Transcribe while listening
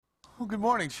Well, good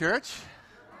morning, church.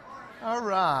 All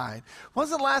right.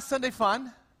 Wasn't last Sunday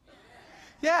fun?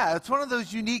 Yeah, it's one of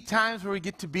those unique times where we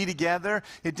get to be together.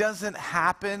 It doesn't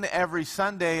happen every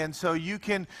Sunday, and so you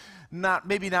can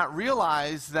maybe not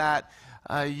realize that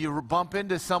you bump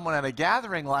into someone at a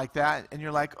gathering like that, and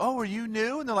you're like, oh, are you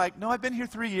new? And they're like, no, I've been here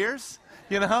 3 years.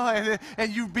 You know,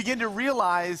 and you begin to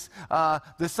realize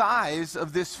the size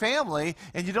of this family,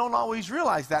 and you don't always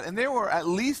realize that. And there were at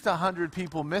least 100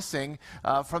 people missing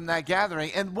from that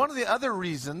gathering. And one of the other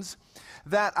reasons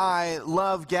that I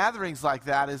love gatherings like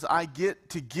that is I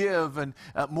get to give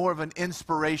more of an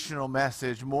inspirational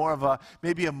message, more of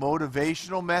maybe a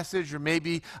motivational message, or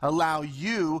maybe allow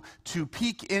you to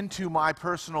peek into my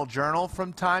personal journal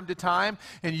from time to time,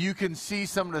 and you can see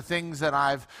some of the things that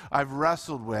I've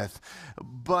wrestled with.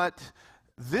 But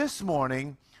this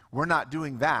morning, we're not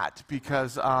doing that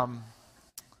because,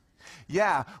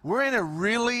 we're in a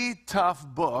really tough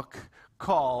book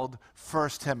called 1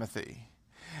 Timothy.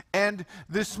 And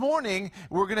this morning,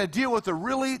 we're going to deal with a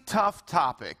really tough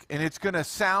topic, and it's going to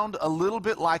sound a little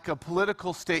bit like a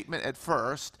political statement at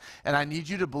first, and I need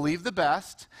you to believe the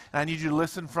best, and I need you to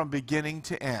listen from beginning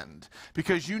to end,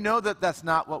 because you know that that's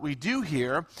not what we do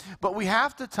here, but we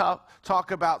have to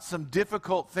talk about some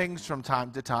difficult things from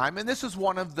time to time, and this is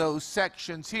one of those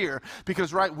sections here,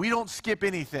 because, right, we don't skip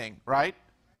anything, right?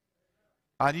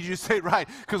 I need you to say it right,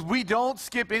 because we don't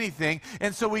skip anything,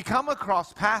 and so we come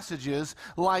across passages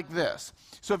like this.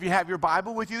 So if you have your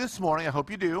Bible with you this morning, I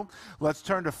hope you do, let's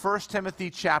turn to 1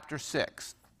 Timothy chapter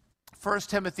 6. 1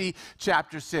 Timothy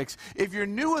chapter 6. If you're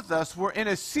new with us, we're in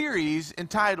a series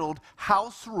entitled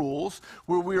House Rules,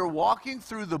 where we are walking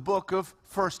through the book of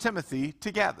 1 Timothy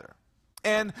together.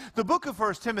 And the book of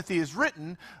 1 Timothy is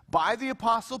written by the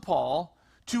Apostle Paul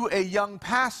to a young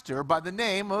pastor by the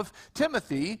name of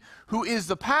Timothy, who is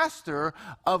the pastor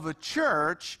of a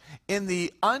church in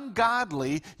the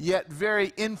ungodly yet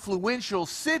very influential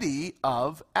city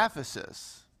of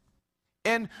Ephesus.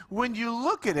 And when you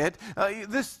look at it,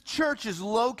 this church is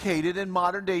located in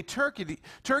modern-day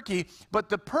Turkey, but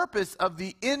the purpose of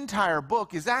the entire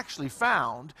book is actually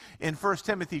found in 1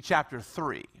 Timothy chapter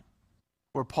 3.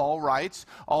 Where Paul writes,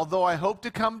 although I hope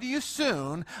to come to you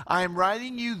soon, I am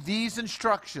writing you these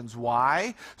instructions.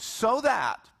 Why? So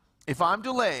that, if I'm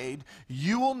delayed,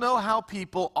 you will know how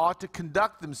people ought to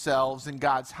conduct themselves in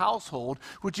God's household,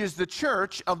 which is the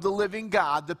church of the living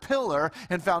God, the pillar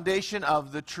and foundation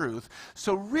of the truth.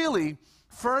 So really,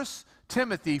 1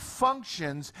 Timothy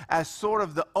functions as sort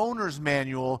of the owner's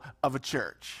manual of a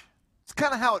church. It's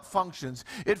kind of how it functions.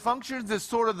 It functions as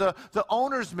sort of the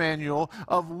owner's manual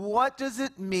of what does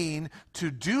it mean to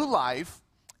do life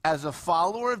as a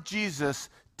follower of Jesus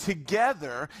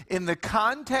together in the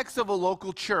context of a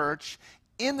local church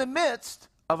in the midst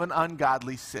of an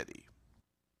ungodly city.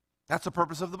 That's the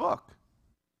purpose of the book.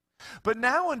 But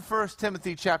now in 1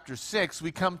 Timothy chapter 6,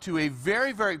 we come to a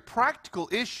very, very practical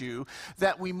issue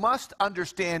that we must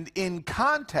understand in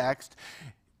context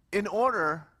in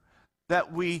order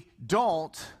that we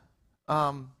don't,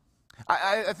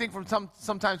 I think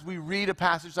sometimes we read a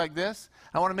passage like this.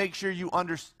 I want to make sure you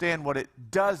understand what it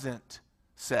doesn't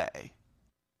say.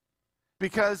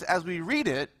 Because as we read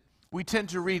it, we tend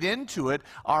to read into it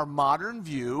our modern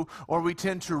view, or we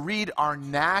tend to read our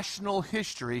national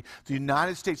history, the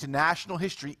United States national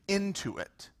history, into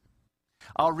it.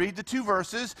 I'll read the 2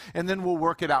 verses, and then we'll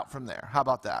work it out from there. How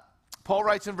about that? Paul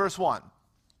writes in verse 1.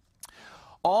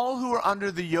 All who are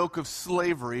under the yoke of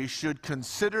slavery should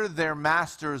consider their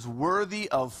masters worthy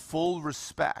of full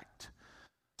respect,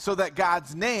 so that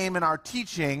God's name and our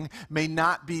teaching may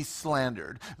not be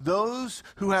slandered. Those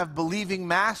who have believing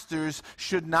masters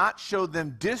should not show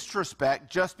them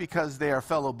disrespect just because they are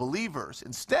fellow believers.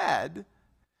 Instead,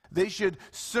 they should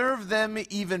serve them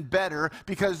even better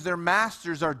because their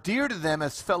masters are dear to them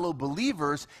as fellow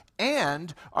believers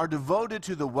and are devoted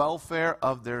to the welfare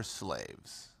of their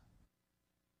slaves.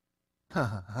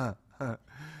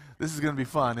 This is going to be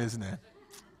fun, isn't it?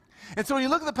 And so when you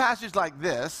look at the passage like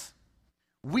this,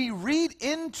 we read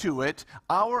into it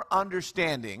our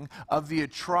understanding of the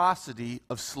atrocity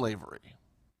of slavery.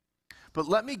 But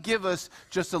let me give us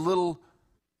just a little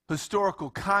historical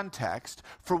context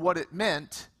for what it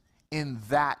meant in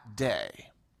that day.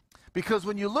 Because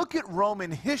when you look at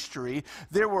Roman history,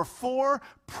 there were 4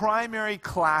 primary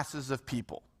classes of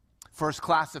people. First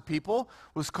class of people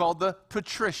was called the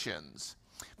patricians.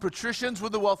 Patricians were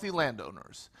the wealthy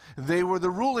landowners. They were the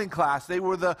ruling class. They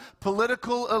were the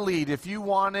political elite. If you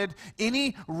wanted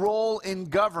any role in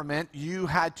government, you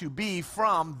had to be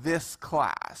from this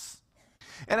class.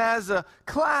 And as a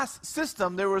class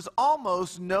system, there was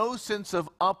almost no sense of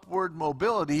upward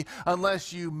mobility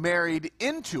unless you married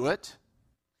into it.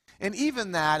 And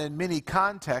even that, in many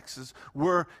contexts,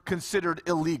 were considered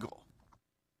illegal.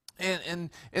 And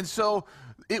so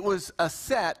it was a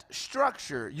set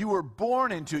structure. You were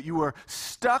born into it. You were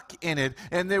stuck in it.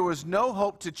 And there was no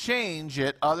hope to change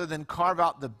it other than carve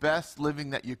out the best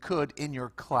living that you could in your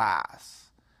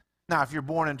class. Now, if you're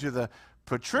born into the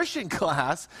patrician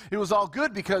class, it was all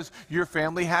good because your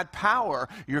family had power,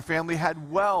 your family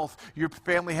had wealth, your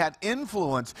family had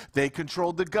influence. They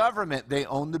controlled the government, they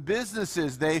owned the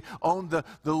businesses, they owned the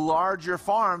larger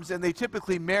farms, and they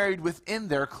typically married within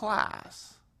their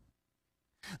class.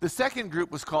 The second group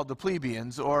was called the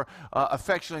plebeians, or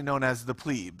affectionately known as the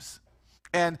plebes.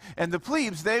 And the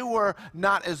plebes, they were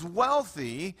not as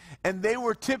wealthy, and they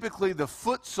were typically the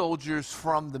foot soldiers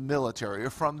from the military or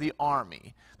from the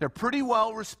army. They're pretty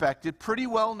well respected, pretty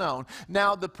well known.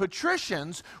 Now, the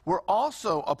patricians were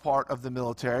also a part of the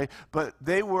military, but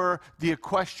they were the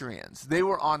equestrians. They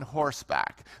were on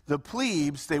horseback. The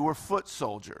plebes, they were foot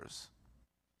soldiers.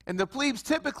 And the plebes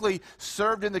typically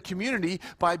served in the community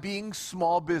by being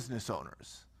small business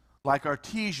owners, like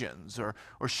artisans or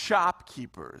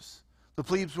shopkeepers. The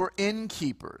plebes were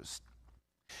innkeepers.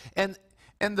 And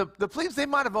the plebes, they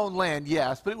might have owned land,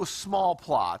 yes, but it was small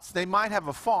plots. They might have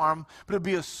a farm, but it would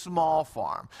be a small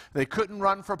farm. They couldn't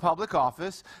run for public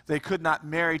office. They could not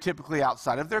marry typically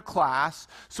outside of their class.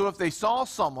 So if they saw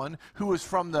someone who was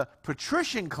from the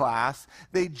patrician class,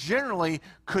 they generally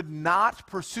could not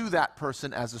pursue that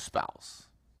person as a spouse.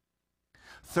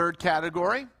 Third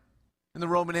category in the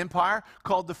Roman Empire,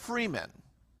 called the freemen.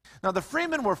 Now, the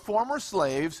freemen were former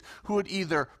slaves who had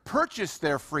either purchased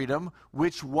their freedom,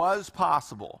 which was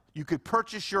possible. You could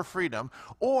purchase your freedom,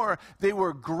 or they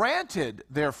were granted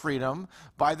their freedom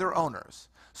by their owners.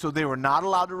 So they were not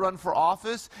allowed to run for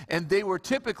office, and they were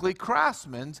typically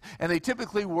craftsmen, and they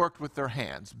typically worked with their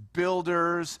hands.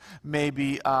 Builders,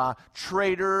 maybe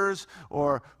traders,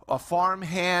 or farm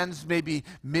hands, maybe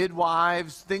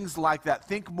midwives, things like that.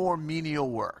 Think more menial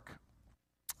work.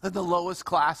 Then the lowest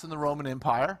class in the Roman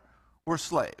Empire were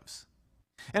slaves.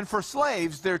 And for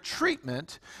slaves, their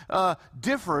treatment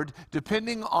differed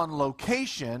depending on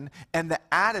location and the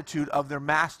attitude of their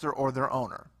master or their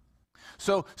owner.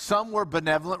 So some were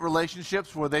benevolent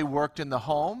relationships where they worked in the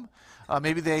home.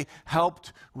 Maybe they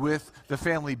helped with the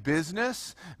family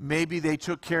business. Maybe they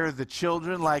took care of the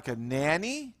children like a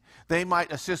nanny. They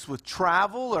might assist with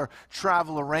travel or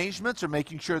travel arrangements or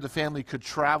making sure the family could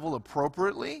travel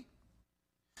appropriately.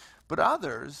 But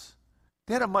others,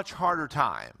 they had a much harder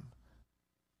time,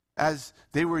 as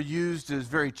they were used as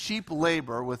very cheap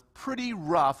labor with pretty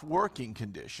rough working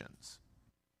conditions.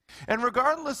 And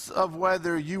regardless of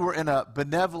whether you were in a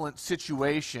benevolent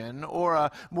situation or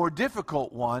a more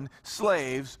difficult one,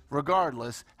 slaves,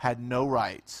 regardless, had no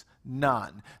rights.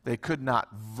 None. They could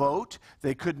not vote.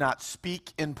 They could not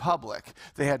speak in public.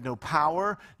 They had no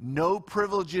power, no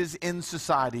privileges in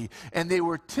society, and they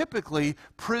were typically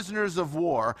prisoners of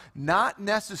war, not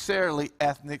necessarily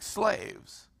ethnic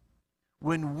slaves.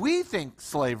 When we think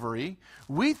slavery,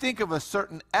 we think of a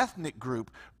certain ethnic group,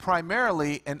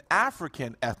 primarily an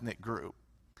African ethnic group.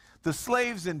 The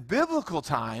slaves in biblical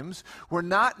times were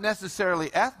not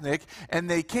necessarily ethnic, and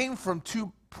they came from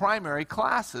two primary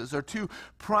classes or two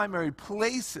primary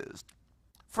places.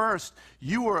 First,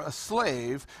 you were a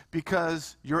slave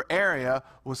because your area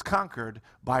was conquered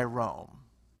by Rome.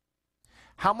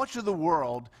 How much of the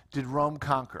world did Rome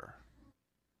conquer?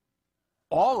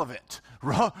 All of it.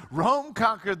 Rome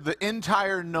conquered the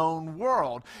entire known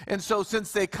world. And so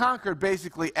since they conquered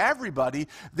basically everybody,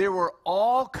 there were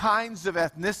all kinds of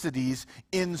ethnicities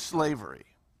in slavery.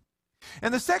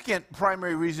 And the second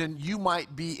primary reason you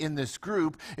might be in this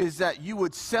group is that you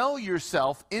would sell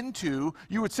yourself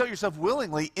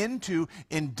willingly into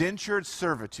indentured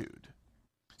servitude.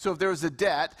 So if there was a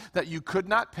debt that you could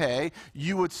not pay,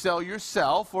 you would sell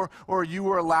yourself, or you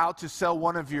were allowed to sell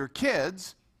one of your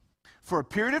kids for a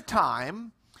period of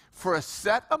time for a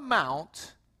set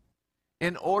amount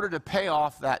in order to pay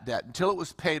off that debt until it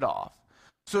was paid off.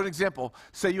 So an example,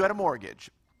 say you had a mortgage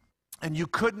and you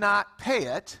could not pay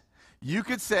it. You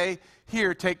could say,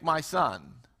 here, take my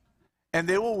son. And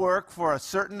they will work for a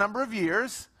certain number of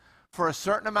years, for a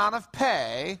certain amount of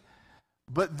pay,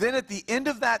 but then at the end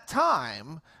of that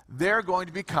time, they're going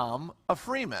to become a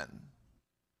freeman.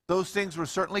 Those things were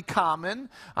certainly common.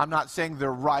 I'm not saying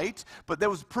they're right, but that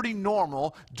was pretty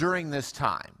normal during this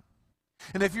time.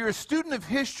 And if you're a student of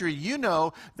history, you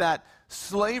know that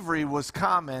slavery was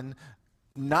common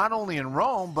not only in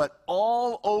Rome, but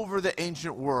all over the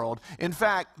ancient world. In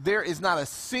fact, there is not a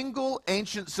single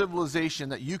ancient civilization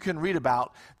that you can read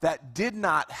about that did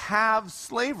not have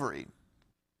slavery.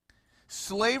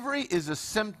 Slavery is a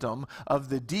symptom of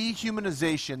the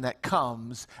dehumanization that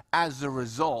comes as a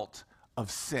result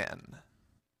of sin.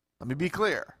 Let me be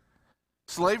clear.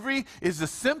 Slavery is a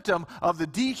symptom of the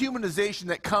dehumanization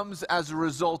that comes as a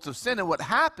result of sin. And what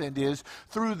happened is,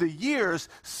 through the years,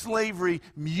 slavery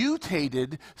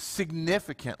mutated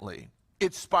significantly.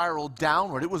 It spiraled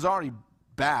downward. It was already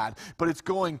bad, but it's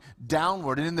going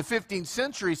downward. And in the 15th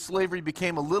century, slavery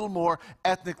became a little more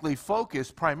ethnically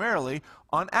focused, primarily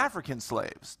on African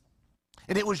slaves.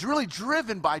 And it was really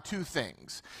driven by two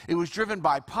things. It was driven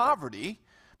by poverty,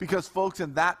 because folks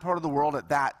in that part of the world at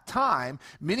that time,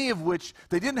 many of which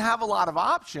they didn't have a lot of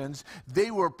options, they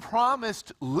were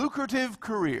promised lucrative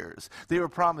careers. They were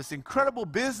promised incredible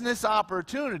business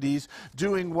opportunities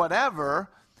doing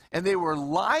whatever, and they were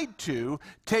lied to,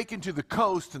 taken to the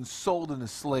coast, and sold into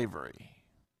slavery.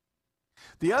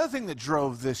 The other thing that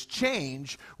drove this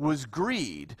change was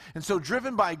greed. And so,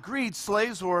 driven by greed,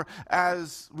 slaves were,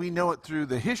 as we know it through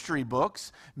the history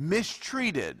books,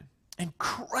 mistreated.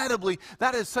 Incredibly,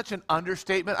 that is such an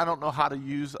understatement. I don't know how to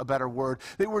use a better word.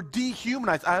 They were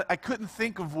dehumanized. I couldn't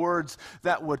think of words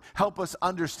that would help us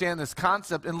understand this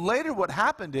concept. And later what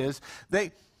happened is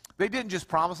they didn't just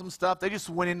promise them stuff. They just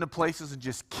went into places and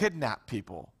just kidnapped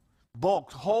people,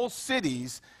 bulked whole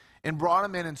cities, and brought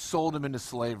them in and sold them into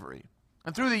slavery.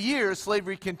 And through the years,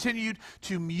 slavery continued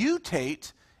to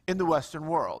mutate in the Western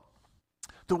world.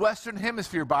 The Western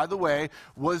Hemisphere, by the way,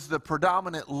 was the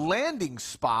predominant landing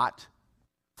spot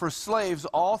for slaves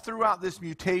all throughout this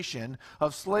mutation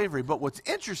of slavery. But what's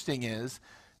interesting is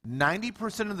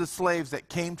 90% of the slaves that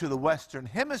came to the Western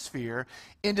Hemisphere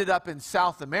ended up in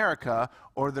South America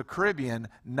or the Caribbean,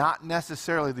 not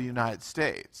necessarily the United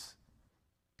States.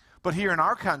 But here in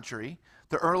our country,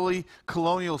 the early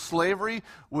colonial slavery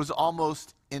was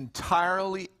almost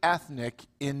entirely ethnic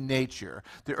in nature.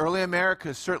 The early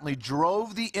Americas certainly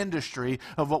drove the industry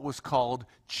of what was called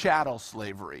chattel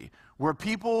slavery, where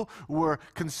people were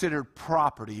considered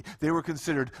property. They were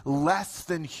considered less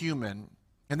than human.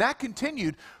 And that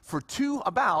continued for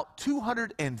about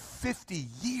 250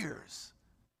 years.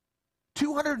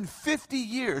 250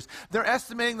 years. They're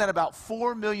estimating that about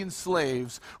 4 million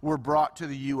slaves were brought to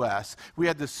the U.S. We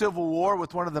had the Civil War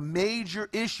with one of the major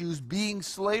issues being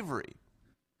slavery.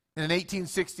 And in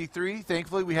 1863,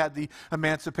 thankfully, we had the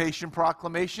Emancipation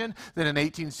Proclamation. Then in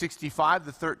 1865,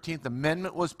 the 13th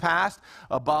Amendment was passed,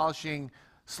 abolishing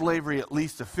slavery at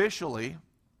least officially.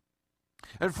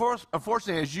 And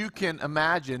unfortunately, as you can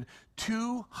imagine,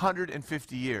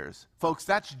 250 years. Folks,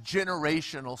 that's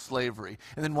generational slavery.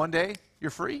 And then one day,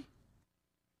 you're free?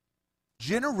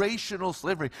 Generational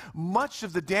slavery. Much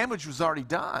of the damage was already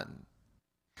done.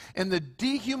 And the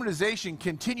dehumanization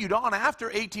continued on after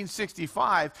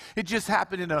 1865. It just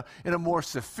happened in a more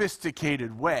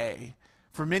sophisticated way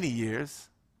for many years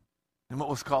in what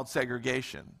was called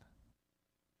segregation,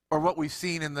 or what we've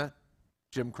seen in the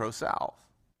Jim Crow South.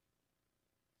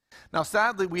 Now,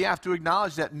 sadly, we have to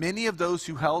acknowledge that many of those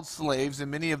who held slaves and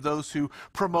many of those who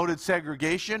promoted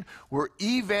segregation were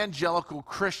evangelical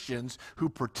Christians who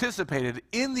participated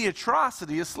in the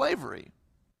atrocity of slavery.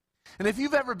 And if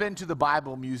you've ever been to the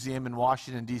Bible Museum in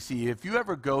Washington, D.C., if you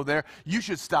ever go there, you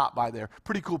should stop by there.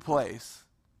 Pretty cool place.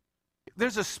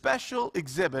 There's a special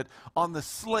exhibit on the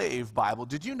slave Bible.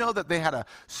 Did you know that they had a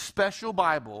special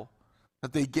Bible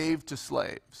that they gave to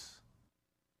slaves?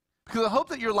 Because I hope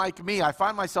that you're like me. I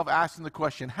find myself asking the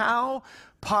question, how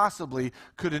possibly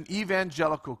could an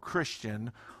evangelical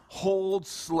Christian hold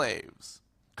slaves?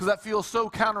 Because that feels so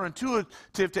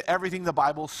counterintuitive to everything the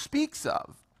Bible speaks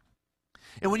of.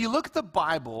 And when you look at the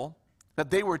Bible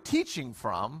that they were teaching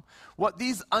from, what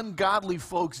these ungodly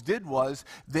folks did was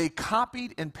they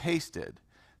copied and pasted.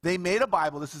 They made a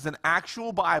Bible, this is an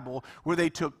actual Bible, where they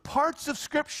took parts of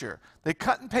Scripture, they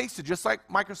cut and pasted just like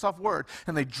Microsoft Word,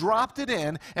 and they dropped it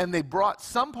in, and they brought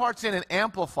some parts in and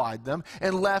amplified them,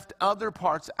 and left other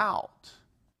parts out.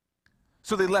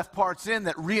 So they left parts in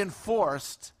that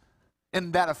reinforced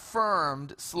and that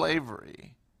affirmed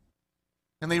slavery.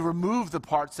 And they removed the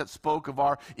parts that spoke of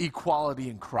our equality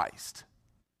in Christ.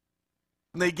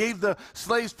 And they gave the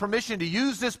slaves permission to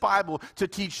use this Bible to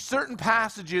teach certain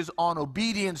passages on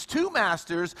obedience to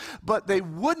masters, but they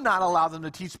would not allow them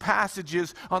to teach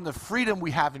passages on the freedom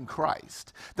we have in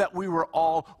Christ, that we were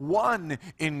all one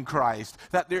in Christ,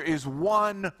 that there is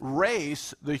one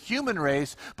race, the human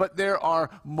race, but there are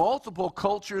multiple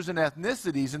cultures and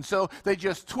ethnicities. And so they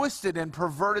just twisted and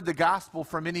perverted the gospel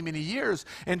for many, many years.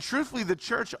 And truthfully, the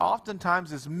church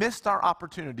oftentimes has missed our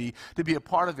opportunity to be a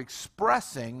part of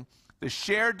expressing the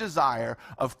shared desire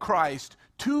of Christ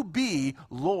to be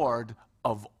Lord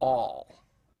of all.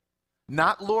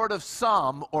 Not Lord of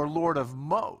some or Lord of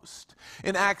most.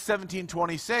 In Acts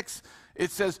 17:26, it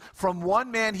says, from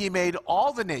one man he made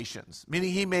all the nations,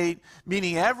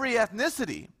 meaning every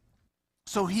ethnicity.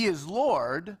 So he is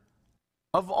Lord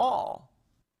of all.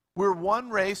 We're one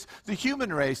race, the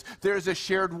human race. There's a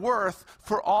shared worth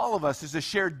for all of us. There's a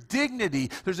shared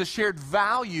dignity. There's a shared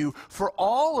value for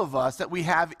all of us that we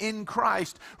have in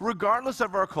Christ, regardless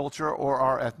of our culture or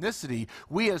our ethnicity.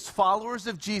 We as followers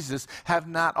of Jesus have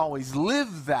not always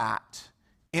lived that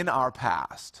in our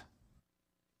past.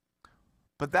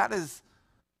 But that is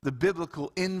the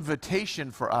biblical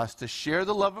invitation for us to share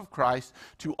the love of Christ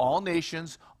to all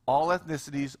nations, all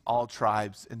ethnicities, all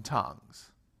tribes and tongues.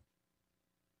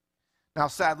 Now,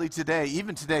 sadly today,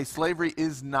 even today, slavery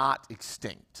is not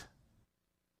extinct.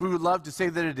 We would love to say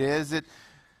that it is. It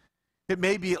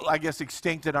may be, I guess,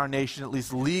 extinct in our nation, at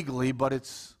least legally, but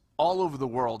it's all over the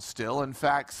world still. In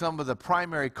fact, some of the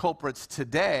primary culprits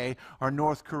today are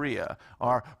North Korea,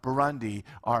 are Burundi,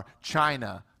 are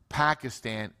China,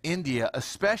 Pakistan, India,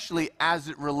 especially as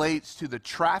it relates to the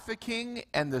trafficking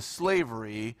and the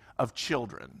slavery of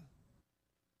children.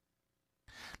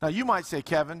 Now, you might say,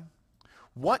 Kevin,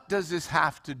 what does this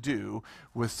have to do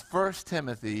with 1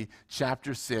 Timothy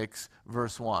chapter 6,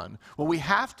 verse 1? Well, we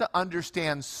have to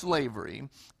understand slavery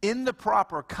in the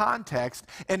proper context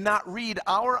and not read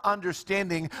our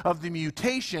understanding of the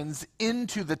mutations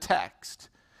into the text.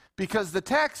 Because the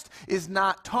text is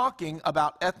not talking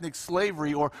about ethnic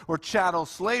slavery or chattel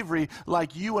slavery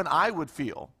like you and I would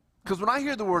feel. Because when I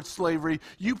hear the word slavery,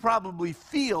 you probably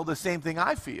feel the same thing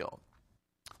I feel.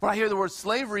 When I hear the word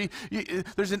slavery,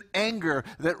 there's an anger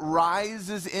that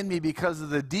rises in me because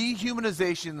of the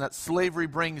dehumanization that slavery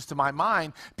brings to my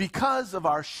mind because of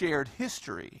our shared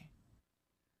history.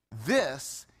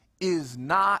 This is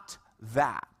not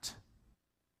that.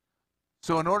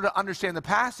 So in order to understand the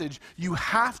passage, you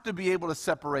have to be able to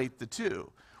separate the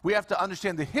two. We have to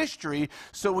understand the history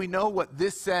so we know what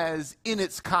this says in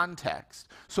its context.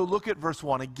 So look at verse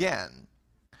 1 again.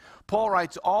 Paul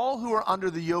writes, all who are under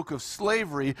the yoke of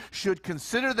slavery should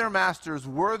consider their masters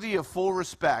worthy of full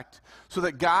respect, so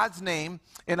that God's name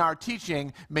in our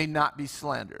teaching may not be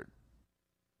slandered.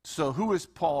 So who is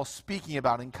Paul speaking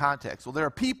about in context? Well, there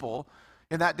are people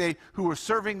in that day who were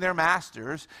serving their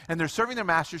masters, and they're serving their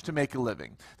masters to make a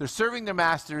living. They're serving their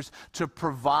masters to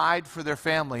provide for their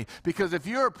family. Because if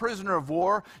you're a prisoner of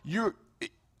war,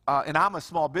 and I'm a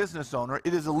small business owner,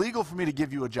 it is illegal for me to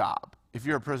give you a job if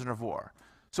you're a prisoner of war.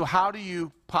 So how do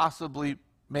you possibly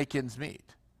make ends meet?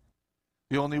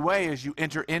 The only way is you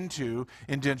enter into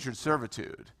indentured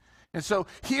servitude. And so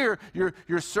here,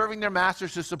 you're serving their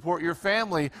masters to support your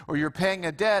family, or you're paying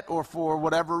a debt, or for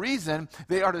whatever reason,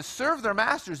 they are to serve their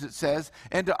masters, it says,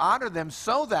 and to honor them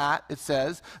so that, it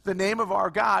says, the name of our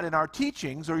God and our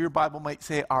teachings, or your Bible might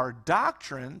say our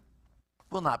doctrine,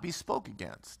 will not be spoke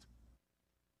against.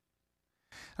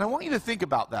 And I want you to think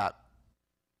about that.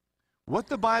 What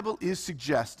the Bible is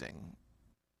suggesting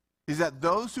is that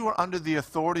those who are under the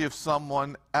authority of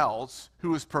someone else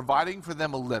who is providing for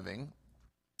them a living,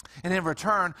 and in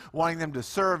return wanting them to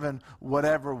serve in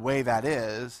whatever way that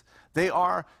is, they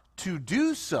are to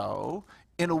do so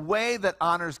in a way that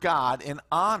honors God and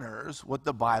honors what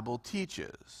the Bible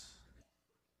teaches.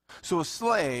 So a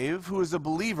slave who is a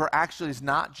believer actually is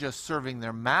not just serving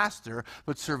their master,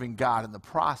 but serving God in the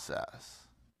process.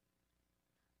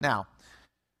 Now,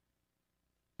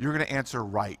 you're going to answer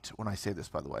right when I say this,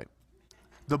 by the way.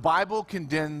 The Bible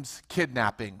condemns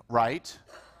kidnapping, right?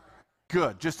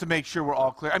 Good, just to make sure we're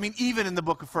all clear. I mean, even in the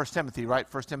book of 1 Timothy,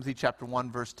 right? 1 Timothy chapter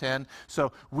 1, verse 10.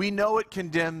 So we know it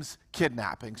condemns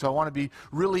kidnapping. So I want to be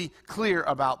really clear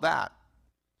about that.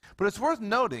 But it's worth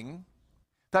noting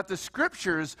that the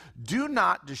scriptures do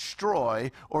not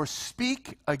destroy or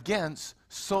speak against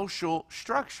social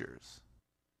structures.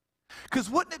 Because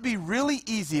wouldn't it be really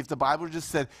easy if the Bible just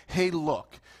said, hey,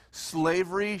 look,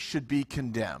 slavery should be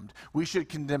condemned. We should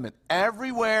condemn it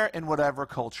everywhere in whatever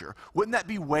culture. Wouldn't that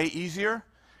be way easier?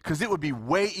 Because it would be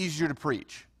way easier to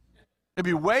preach. It'd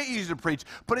be way easier to preach,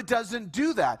 but it doesn't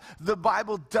do that. The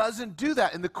Bible doesn't do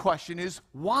that, and the question is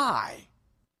why?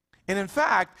 And in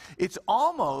fact, it's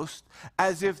almost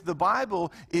as if the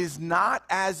Bible is not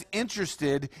as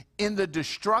interested in the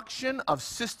destruction of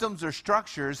systems or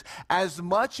structures as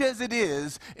much as it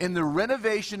is in the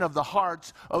renovation of the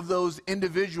hearts of those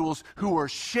individuals who are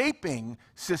shaping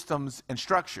systems and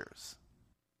structures.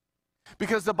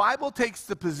 Because the Bible takes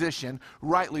the position,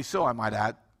 rightly so I might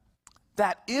add,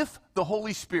 that if the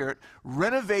Holy Spirit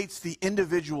renovates the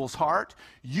individual's heart,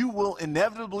 you will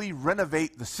inevitably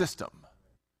renovate the system.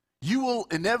 You will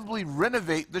inevitably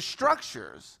renovate the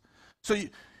structures. So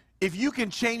if you can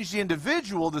change the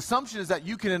individual, the assumption is that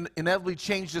you can inevitably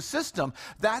change the system.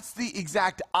 That's the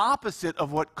exact opposite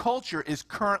of what culture is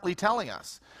currently telling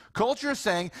us. Culture is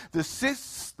saying the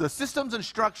systems and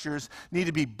structures need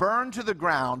to be burned to the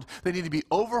ground, they need to be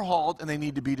overhauled, and they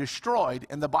need to be destroyed.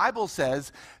 And the Bible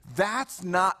says that's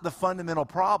not the fundamental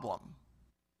problem.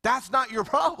 That's not your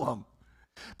problem.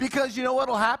 Because you know what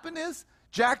will happen is,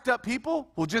 jacked up people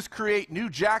will just create new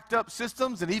jacked up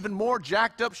systems and even more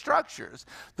jacked up structures.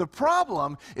 The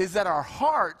problem is that our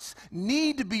hearts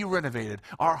need to be renovated.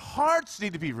 Our hearts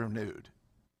need to be renewed.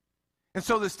 And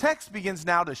so this text begins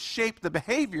now to shape the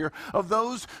behavior of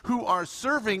those who are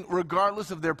serving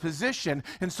regardless of their position,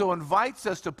 and so invites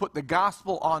us to put the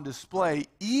gospel on display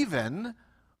even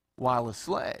while a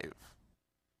slave.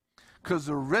 Because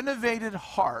the renovated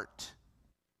heart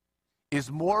is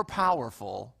more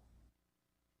powerful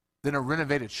than a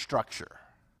renovated structure.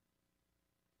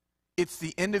 It's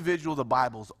the individual the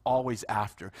Bible's always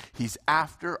after. He's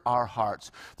after our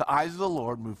hearts. The eyes of the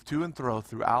Lord move to and fro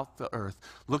throughout the earth,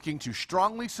 looking to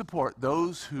strongly support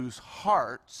those whose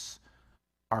hearts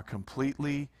are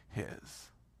completely His.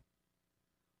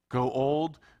 Go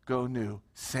old, go new,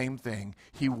 same thing.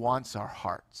 He wants our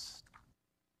hearts.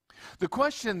 The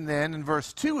question then in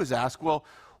verse 2 is asked, well,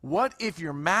 what if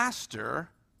your master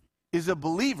is a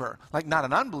believer, like not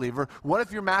an unbeliever? What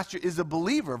if your master is a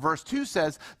believer? Verse 2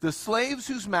 says, the slaves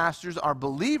whose masters are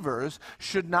believers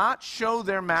should not show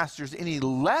their masters any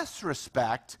less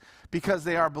respect because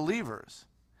they are believers.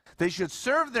 They should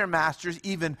serve their masters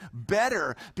even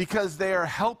better because they are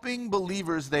helping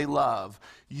believers they love.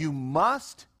 You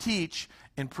must teach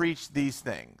and preach these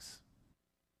things.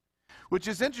 Which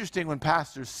is interesting when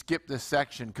pastors skip this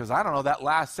section, because I don't know, that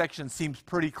last section seems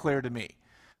pretty clear to me.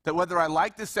 That whether I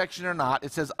like this section or not,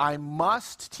 it says, I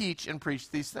must teach and preach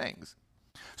these things.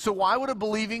 So why would a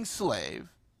believing slave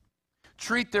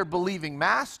treat their believing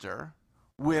master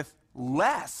with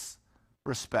less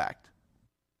respect?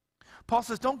 Paul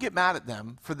says, don't get mad at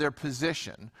them for their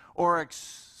position or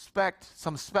expect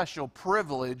some special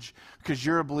privilege because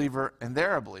you're a believer and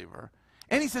they're a believer.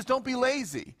 And he says, don't be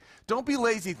lazy. Don't be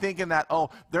lazy thinking that,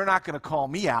 oh, they're not going to call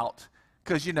me out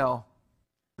because, you know,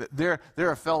 they're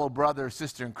a fellow brother or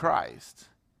sister in Christ.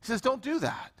 He says, don't do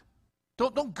that.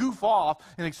 Don't goof off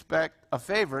and expect a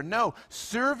favor. No,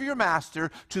 serve your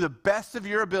master to the best of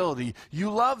your ability.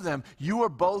 You love them. You are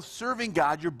both serving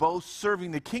God. You're both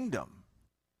serving the kingdom.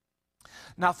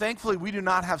 Now, thankfully, we do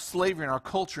not have slavery in our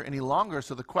culture any longer,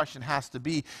 so the question has to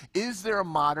be, is there a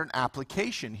modern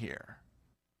application here?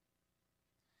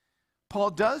 Paul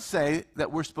does say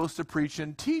that we're supposed to preach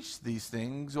and teach these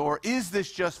things, or is this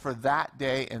just for that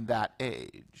day and that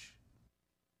age?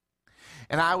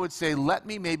 And I would say, let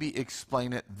me maybe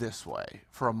explain it this way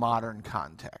for a modern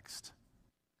context.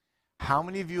 How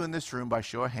many of you in this room, by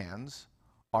show of hands,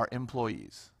 are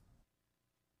employees?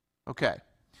 Okay,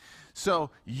 so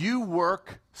you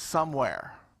work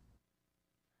somewhere.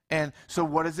 And so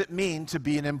what does it mean to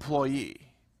be an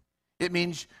employee? It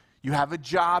means you have a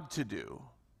job to do.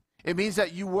 It means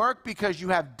that you work because you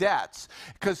have debts,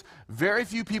 because very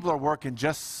few people are working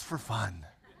just for fun.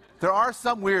 There are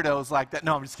some weirdos like that.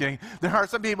 No, I'm just kidding. There are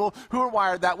some people who are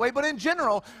wired that way, but in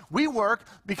general, we work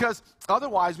because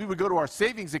otherwise we would go to our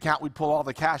savings account, we'd pull all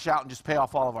the cash out and just pay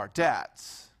off all of our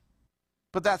debts.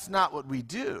 But that's not what we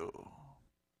do.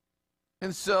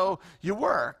 And so you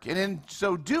work, and in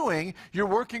so doing, you're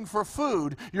working for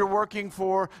food, you're working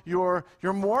for your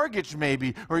mortgage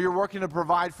maybe, or you're working to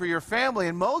provide for your family.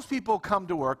 And most people come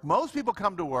to work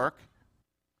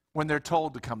when they're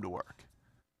told to come to work.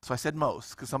 So I said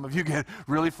most, because some of you get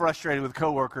really frustrated with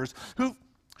coworkers who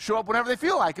show up whenever they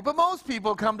feel like it. But most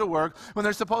people come to work when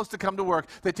they're supposed to come to work.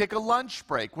 They take a lunch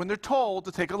break when they're told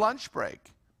to take a lunch break.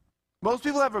 Most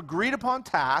people have agreed upon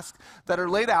tasks that are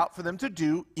laid out for them to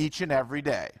do each and every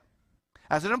day.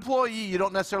 As an employee, you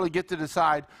don't necessarily get to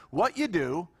decide what you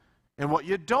do and what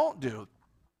you don't do.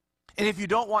 And if you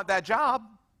don't want that job,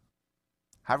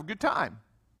 have a good time.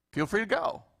 Feel free to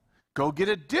go. Go get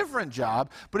a different job.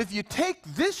 But if you take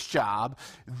this job,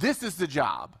 this is the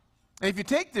job. And if you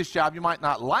take this job, you might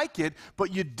not like it,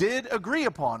 but you did agree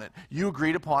upon it. You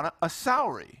agreed upon a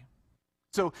salary.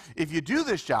 So if you do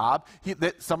this job,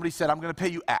 somebody said, I'm going to pay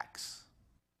you X.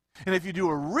 And if you do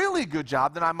a really good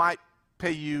job, then I might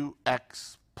pay you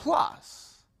X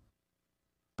plus.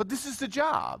 But this is the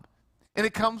job. And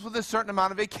it comes with a certain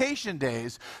amount of vacation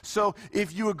days. So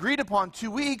if you agreed upon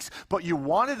 2 weeks, but you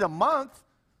wanted a month,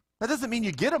 that doesn't mean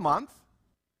you get a month.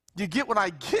 You get what I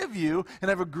give you and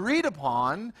have agreed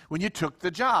upon when you took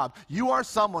the job. You are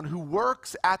someone who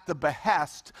works at the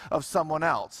behest of someone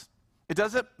else. It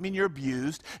doesn't mean you're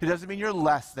abused. It doesn't mean you're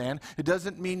less than. It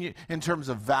doesn't mean you, in terms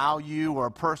of value or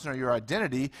a person or your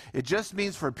identity. It just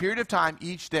means for a period of time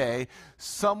each day,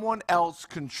 someone else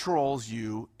controls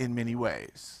you in many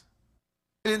ways.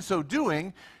 And in so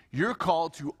doing, you're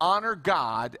called to honor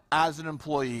God as an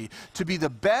employee, to be the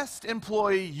best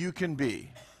employee you can be.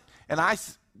 And I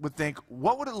would think,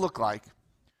 what would it look like?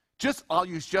 I'll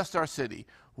use just our city.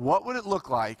 What would it look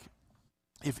like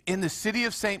if in the city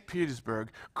of St. Petersburg,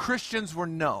 Christians were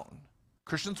known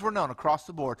across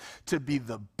the board to be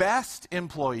the best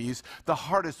employees, the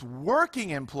hardest working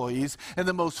employees, and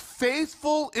the most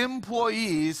faithful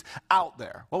employees out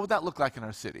there? What would that look like in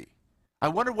our city? I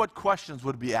wonder what questions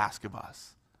would be asked of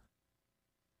us.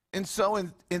 And so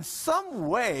in some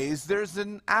ways, there's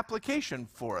an application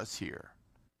for us here.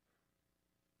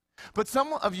 But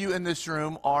some of you in this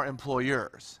room are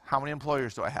employers. How many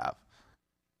employers do I have?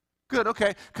 Good,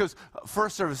 okay, because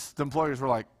first service, the employers were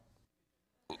like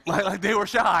they were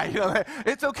shy.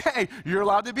 It's okay, you're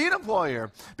allowed to be an employer.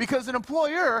 Because an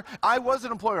employer, I was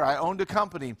an employer, I owned a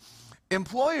company.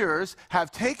 Employers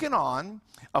have taken on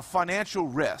a financial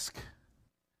risk.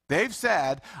 They've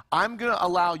said, I'm going to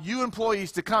allow you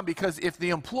employees to come because if the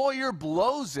employer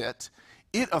blows it,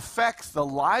 it affects the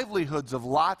livelihoods of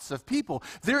lots of people.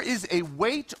 There is a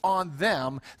weight on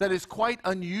them that is quite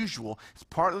unusual. It's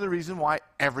part of the reason why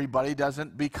everybody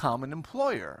doesn't become an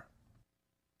employer.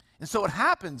 And so what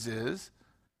happens is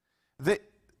that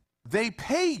they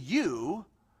pay you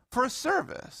for a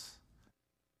service,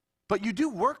 but you do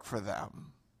work for them.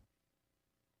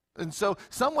 And so,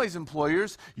 some ways,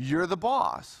 employers, you're the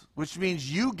boss, which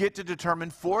means you get to determine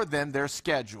for them their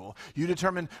schedule. You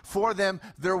determine for them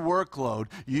their workload.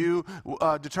 You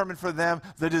determine for them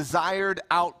the desired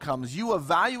outcomes. You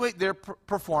evaluate their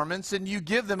performance, and you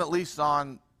give them, at least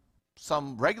on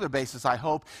some regular basis, I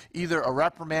hope, either a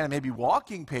reprimand and maybe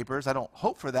walking papers. I don't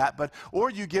hope for that, or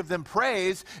you give them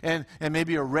praise and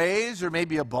maybe a raise or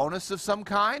maybe a bonus of some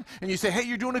kind, and you say, hey,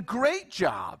 you're doing a great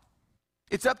job.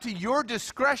 It's up to your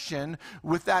discretion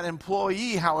with that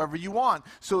employee however you want.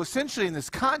 So essentially in this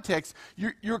context,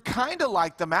 you're kind of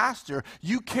like the master.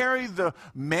 You carry the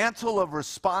mantle of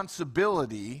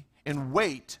responsibility and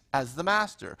weight as the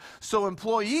master. So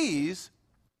employees,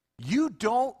 you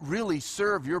don't really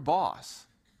serve your boss.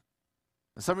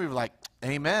 And some of you are like,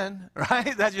 amen,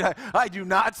 right? I do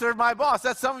not serve my boss.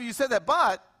 That's some of you said that,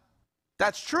 but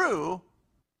that's true.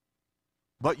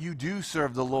 But you do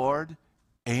serve the Lord.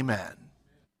 Amen.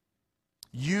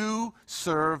 You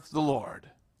serve the Lord.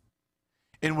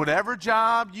 In whatever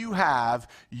job you have,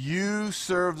 you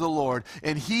serve the Lord.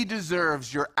 And He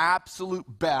deserves your absolute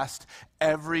best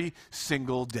every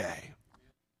single day.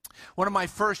 One of my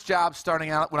first jobs starting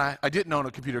out, when I didn't own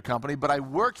a computer company, but I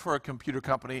worked for a computer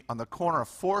company on the corner of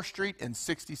 4th Street and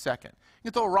 62nd. You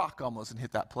can throw a rock almost and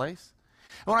hit that place.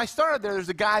 And when I started there's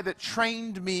a guy that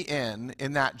trained me in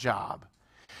that job.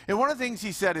 And one of the things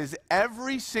he said is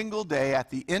every single day, at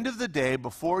the end of the day,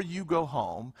 before you go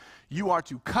home, you are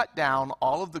to cut down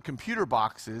all of the computer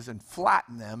boxes and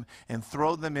flatten them and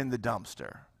throw them in the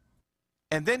dumpster.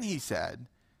 And then he said,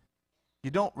 you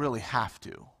don't really have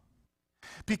to.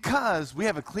 Because we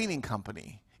have a cleaning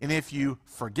company. And if you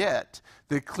forget,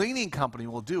 the cleaning company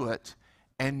will do it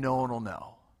and no one will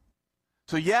know.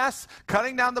 So yes,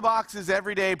 cutting down the boxes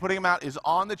every day, putting them out is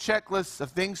on the checklist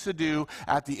of things to do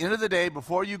at the end of the day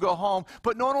before you go home,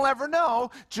 but no one will ever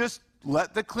know. Just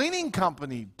let the cleaning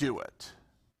company do it.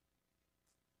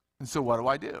 And so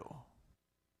what do?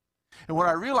 And what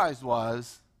I realized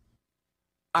was,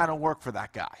 I don't work for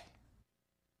that guy.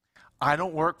 I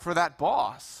don't work for that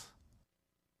boss.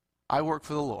 I work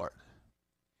for the Lord.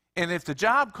 And if the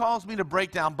job calls me to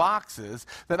break down boxes,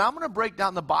 then I'm going to break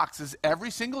down the boxes every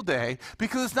single day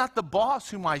because it's not the boss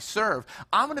whom I serve.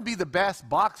 I'm going to be the best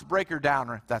box breaker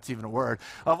downer, if that's even a word,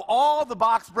 of all the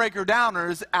box breaker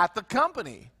downers at the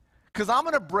company. Because I'm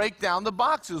going to break down the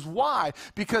boxes. Why?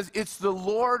 Because it's the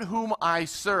Lord whom I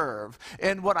serve.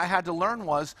 And what I had to learn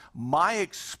was my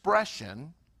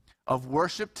expression of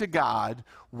worship to God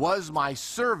was my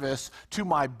service to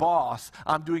my boss.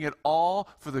 I'm doing it all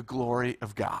for the glory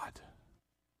of God.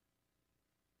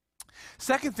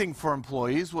 Second thing for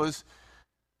employees was,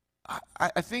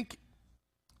 I think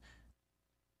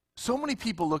so many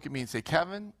people look at me and say,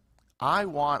 Kevin, I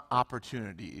want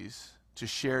opportunities to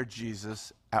share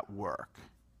Jesus at work.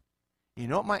 You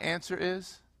know what my answer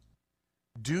is?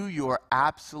 Do your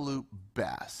absolute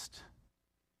best.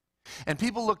 And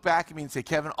people look back at me and say,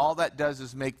 Kevin, all that does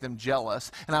is make them jealous.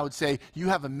 And I would say, you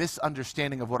have a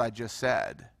misunderstanding of what I just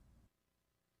said.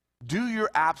 Do your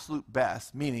absolute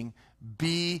best, meaning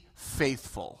be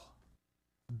faithful.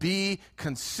 Be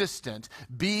consistent,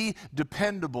 be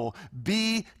dependable,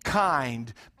 be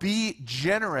kind, be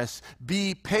generous,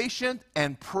 be patient,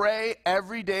 and pray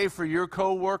every day for your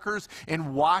coworkers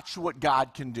and watch what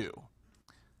God can do.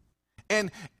 And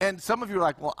some of you are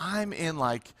like, well,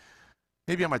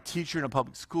 maybe I'm a teacher in a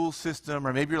public school system,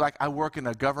 or maybe you're like, I work in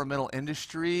a governmental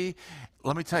industry.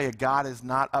 Let me tell you, God is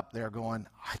not up there going,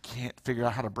 I can't figure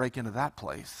out how to break into that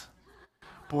place.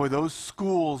 Boy, those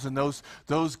schools and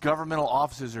those governmental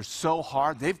offices are so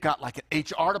hard. They've got like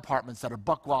HR departments that are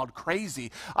buck wild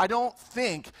crazy. I don't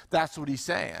think that's what he's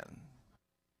saying.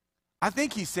 I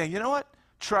think he's saying, you know what?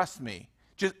 Trust me.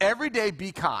 Just every day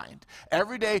be kind.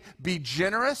 Every day be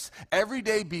generous. Every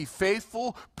day be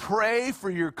faithful. Pray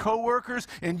for your coworkers,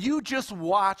 and you just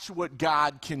watch what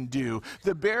God can do.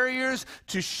 The barriers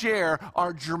to share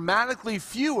are dramatically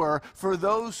fewer for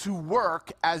those who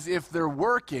work as if they're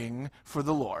working for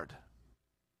the Lord.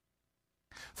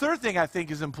 Third thing I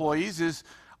think as employees is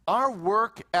our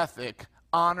work ethic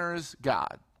honors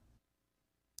God.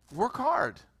 Work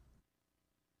hard.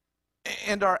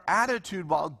 And our attitude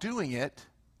while doing it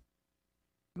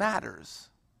matters.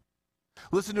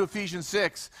 Listen to Ephesians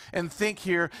 6 and think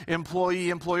here, employee,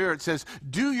 employer. It says,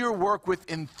 do your work with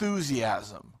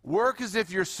enthusiasm. Work as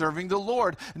if you're serving the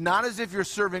Lord, not as if you're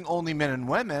serving only men and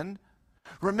women.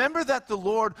 Remember that the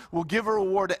Lord will give a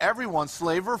reward to everyone,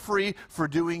 slave or free, for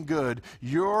doing good.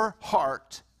 Your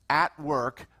heart at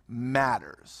work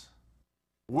matters.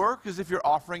 Work as if you're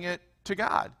offering it to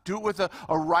God. Do it with a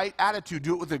right attitude.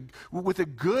 Do it with a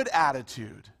good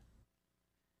attitude.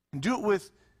 And do it with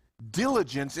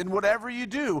diligence in whatever you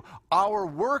do. Our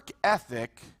work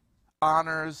ethic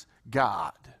honors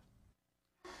God.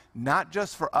 Not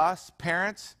just for us,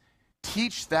 parents,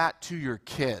 teach that to your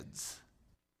kids.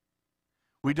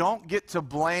 We don't get to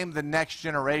blame the next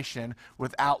generation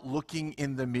without looking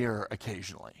in the mirror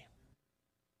occasionally.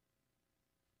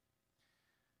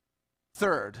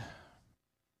 Third,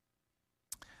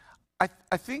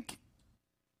 I think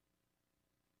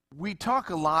we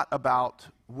talk a lot about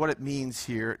what it means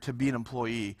here to be an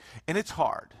employee, and it's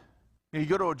hard. You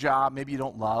go to a job maybe you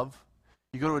don't love.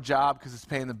 You go to a job because it's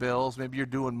paying the bills. Maybe you're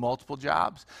doing multiple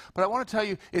jobs. But I want to tell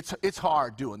you, it's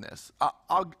hard doing this.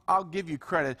 I'll give you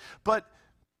credit. But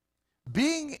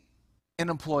being an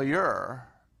employer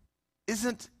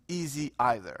isn't easy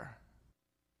either.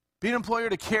 Being an employer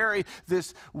to carry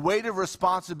this weight of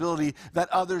responsibility that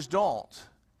others don't.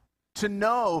 To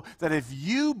know that if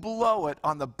you blow it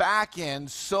on the back end,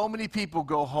 so many people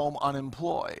go home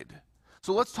unemployed.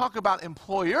 So let's talk about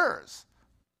employers.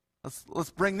 Let's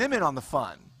bring them in on the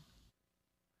fun.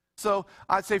 So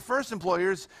I'd say first,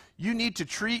 employers, you need to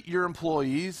treat your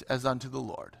employees as unto the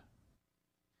Lord.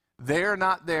 They're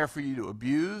not there for you to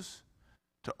abuse,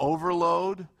 to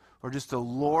overload, or just to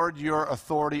lord your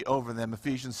authority over them.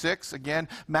 Ephesians 6, again,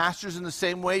 masters, in the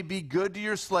same way, be good to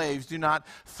your slaves. Do not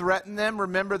threaten them.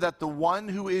 Remember that the one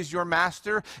who is your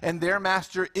master and their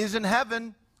master is in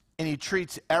heaven, and he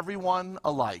treats everyone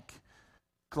alike.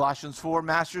 Colossians 4,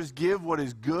 masters, give what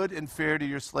is good and fair to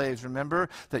your slaves. Remember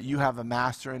that you have a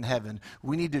master in heaven.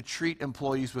 We need to treat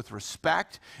employees with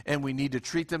respect, and we need to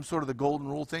treat them, sort of the golden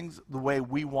rule things, the way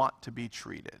we want to be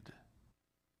treated.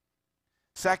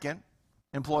 Second,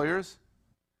 employers,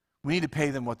 we need to pay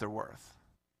them what they're worth.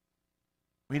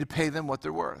 We need to pay them what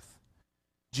they're worth.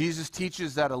 Jesus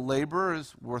teaches that a laborer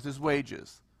is worth his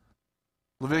wages.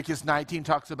 Leviticus 19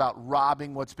 talks about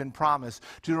robbing what's been promised.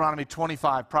 Deuteronomy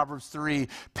 25, Proverbs 3,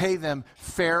 pay them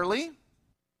fairly,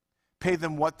 pay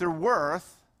them what they're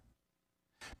worth,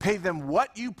 pay them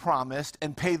what you promised,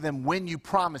 and pay them when you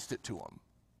promised it to them.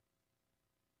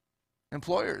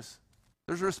 Employers,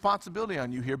 there's a responsibility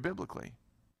on you here biblically.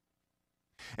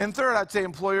 And third, I'd say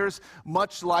employers,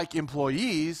 much like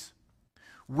employees,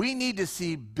 we need to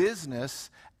see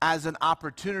business as an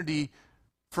opportunity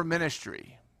for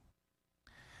ministry.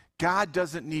 God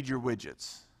doesn't need your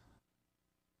widgets.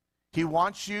 He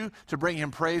wants you to bring him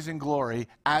praise and glory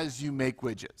as you make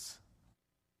widgets.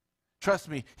 Trust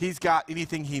me, he's got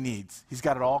anything he needs. He's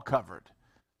got it all covered.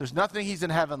 There's nothing he's in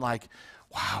heaven like,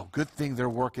 wow, good thing they're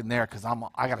working there because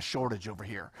I got a shortage over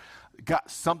here.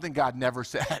 Something God never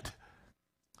said.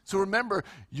 So remember,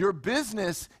 your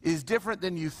business is different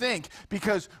than you think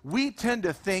because we tend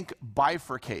to think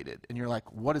bifurcated. And you're like,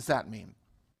 what does that mean?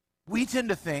 We tend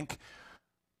to think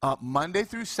Monday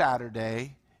through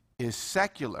Saturday is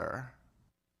secular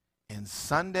and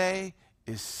Sunday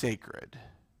is sacred.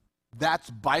 That's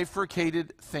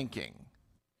bifurcated thinking.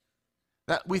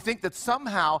 That we think that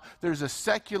somehow there's a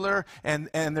secular and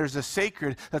there's a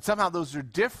sacred, that somehow those are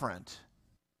different.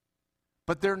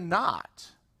 But they're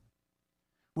not.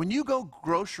 When you go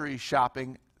grocery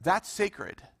shopping, that's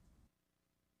sacred.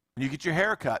 When you get your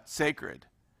hair cut, sacred.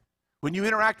 When you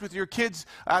interact with your kids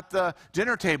at the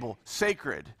dinner table,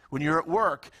 sacred. When you're at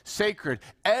work, sacred.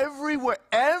 Everywhere,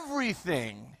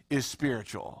 everything is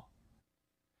spiritual.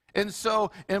 And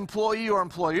so, employee or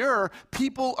employer,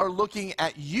 people are looking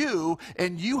at you,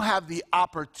 and you have the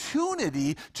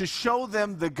opportunity to show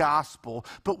them the gospel.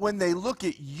 But when they look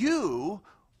at you,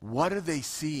 what are they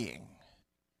seeing?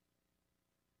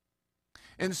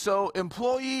 And so,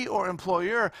 employee or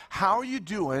employer, how are you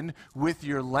doing with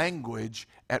your language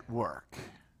at work?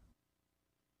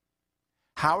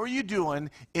 How are you doing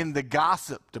in the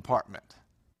gossip department?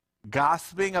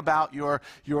 Gossiping about your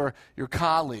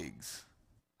colleagues,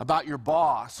 about your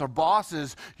boss, or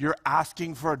bosses, you're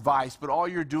asking for advice, but all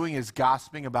you're doing is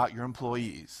gossiping about your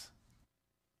employees.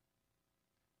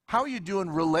 How are you doing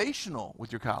relational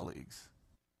with your colleagues?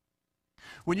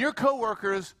 When your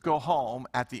coworkers go home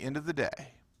at the end of the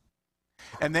day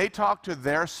and they talk to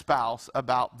their spouse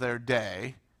about their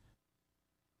day,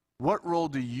 what role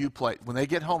do you play? When they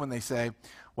get home and they say,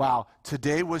 wow,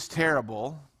 today was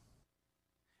terrible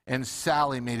and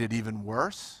Sally made it even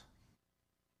worse.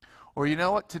 Or you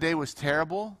know what, today was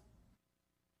terrible,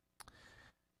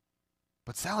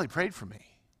 but Sally prayed for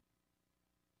me.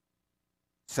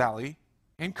 Sally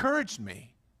encouraged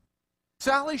me.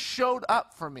 Sally showed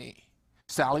up for me.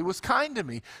 Sally was kind to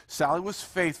me. Sally was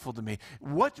faithful to me.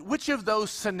 Which of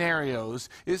those scenarios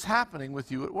is happening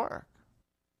with you at work?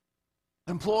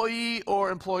 Employee or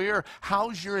employer,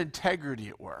 how's your integrity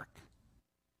at work?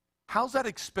 How's that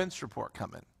expense report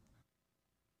coming?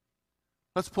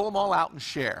 Let's pull them all out and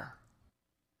share.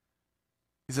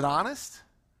 Is it honest?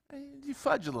 You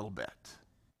fudge a little bit.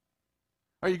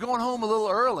 Are you going home a little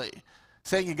early,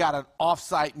 saying you got an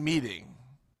off-site meeting?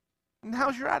 And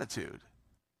how's your attitude?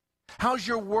 How's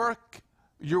your work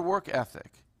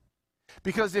ethic?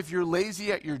 Because if you're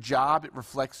lazy at your job, it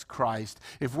reflects Christ.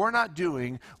 If we're not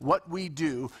doing what we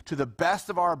do to the best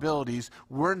of our abilities,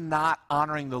 we're not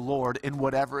honoring the Lord in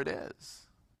whatever it is.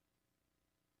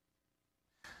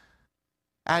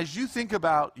 As you think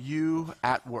about you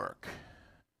at work,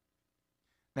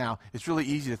 now, it's really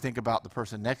easy to think about the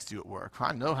person next to you at work.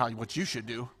 I know what you should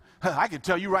do. I can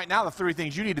tell you right now the 3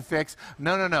 things you need to fix.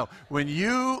 No. When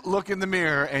you look in the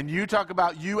mirror and you talk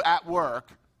about you at work,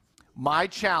 my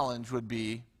challenge would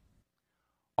be,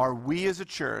 are we as a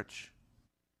church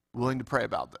willing to pray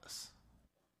about this?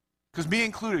 Because me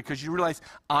included, because you realize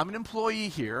I'm an employee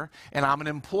here and I'm an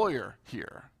employer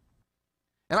here.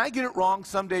 And I get it wrong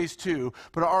some days too,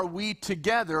 but are we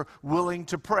together willing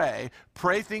to pray?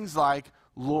 Pray things like,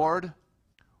 Lord,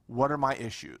 what are my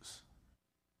issues?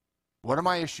 What are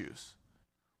my issues?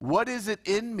 What is it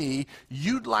in me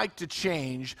you'd like to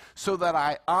change so that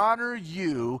I honor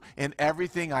you in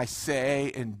everything I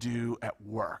say and do at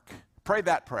work? Pray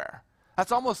that prayer.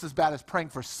 That's almost as bad as praying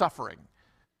for suffering,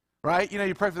 right?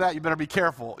 You pray for that, you better be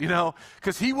careful,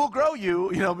 because he will grow you.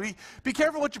 Be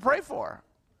careful what you pray for.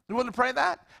 You want to pray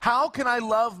that? How can I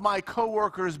love my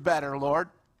coworkers better, Lord?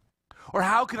 Or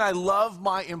how can I love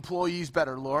my employees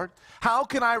better, Lord? How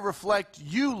can I reflect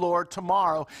you, Lord,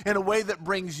 tomorrow in a way that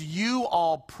brings you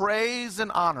all praise and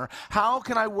honor? How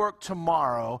can I work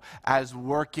tomorrow as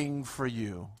working for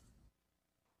you?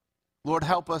 Lord,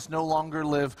 help us no longer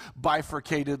live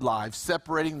bifurcated lives,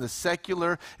 separating the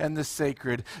secular and the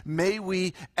sacred. May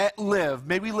we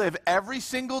live every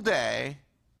single day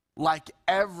like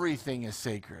everything is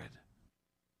sacred.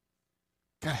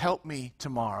 God, help me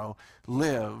tomorrow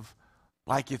live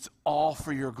like it's all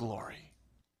for your glory.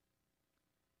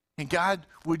 And God,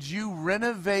 would you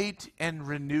renovate and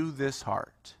renew this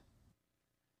heart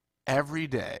every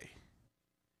day,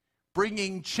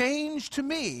 bringing change to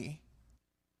me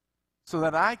so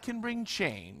that I can bring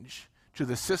change to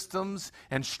the systems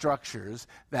and structures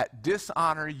that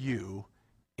dishonor you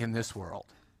in this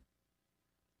world.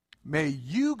 May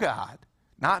you, God,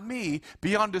 not me,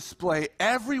 be on display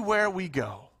everywhere we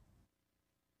go.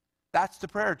 That's the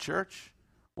prayer, church.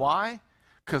 Why?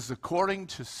 Because according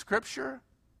to Scripture,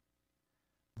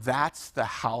 that's the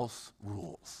house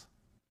rules.